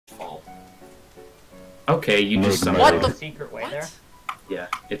Okay, you just summoned What it. the secret way there? Yeah,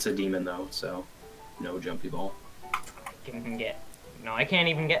 it's a demon though, so no jumpy ball. Can get. No, I can't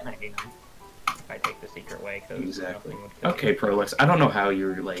even get 99 if I take the secret way. Cause Exactly. nothing would kill Okay, you. Prolix. I don't know how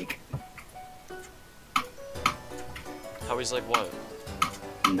you're like How he's like what?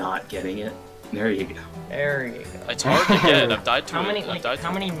 not getting it. There you go. There you go. It's hard to get. I've died to How it. many? I've Like, died how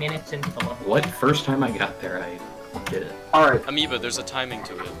to many minutes into the level? What? First time I got there, I did it. Alright. Amoeba, there's a timing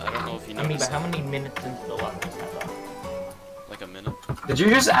to it. I don't know if you know. Amoeba, how many minutes into the level is that though? Like a minute. Did you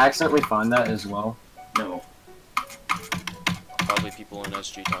just accidentally find that as well? No. Probably people in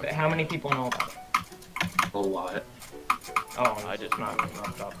SG talking. But how many people know about it? A lot. Oh, I it's didn't.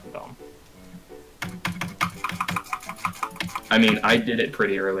 not dumb. I mean, I did it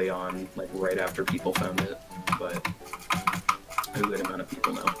pretty early on, like right after people found it, but a good amount of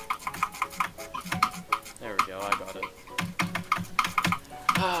people know. There we go, I got it.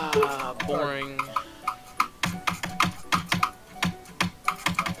 Ah, boring.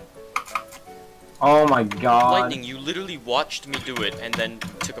 Oh my god. Lightning, you literally watched me do it and then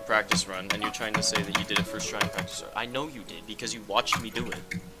took a practice run, and you're trying to say that you did it first try and practice run. I know you did, because you watched me do it.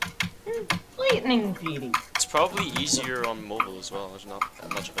 Lightning PD. It's probably easier on mobile as well, there's not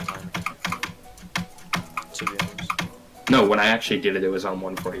that much of a time. To be honest. No, when I actually did it, it was on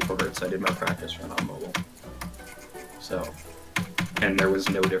 144 Hz. I did my practice run on mobile. So, and there was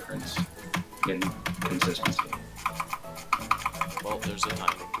no difference in consistency. Well, there's a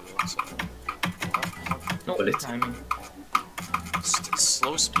timing to it, so... Nope, But it's- timing. It's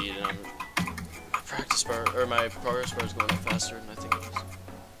slow speed, and my practice bar, or my progress bar is going up faster than I think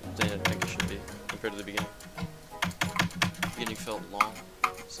it should be, compared to the beginning. The beginning felt long.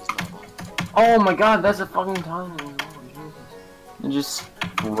 This is not long. Oh my god, that's a fucking timing. It just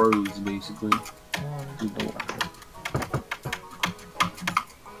froze, basically.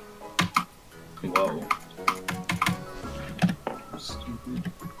 Whoa.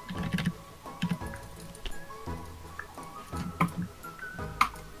 Stupid.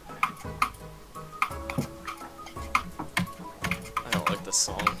 I don't like this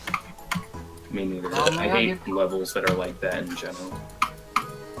song. Me neither. Oh my I God, hate levels that are like that in general.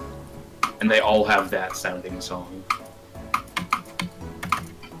 And they all have that sounding song.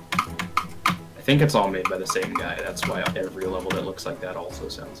 I think it's all made by the same guy, that's why every level that looks like that also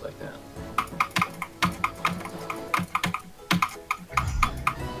sounds like that.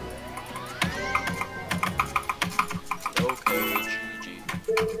 Okay,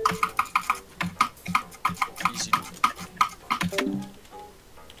 GG. Easy.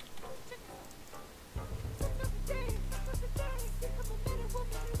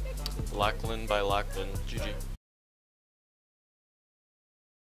 Lacheln by Lacheln, GG.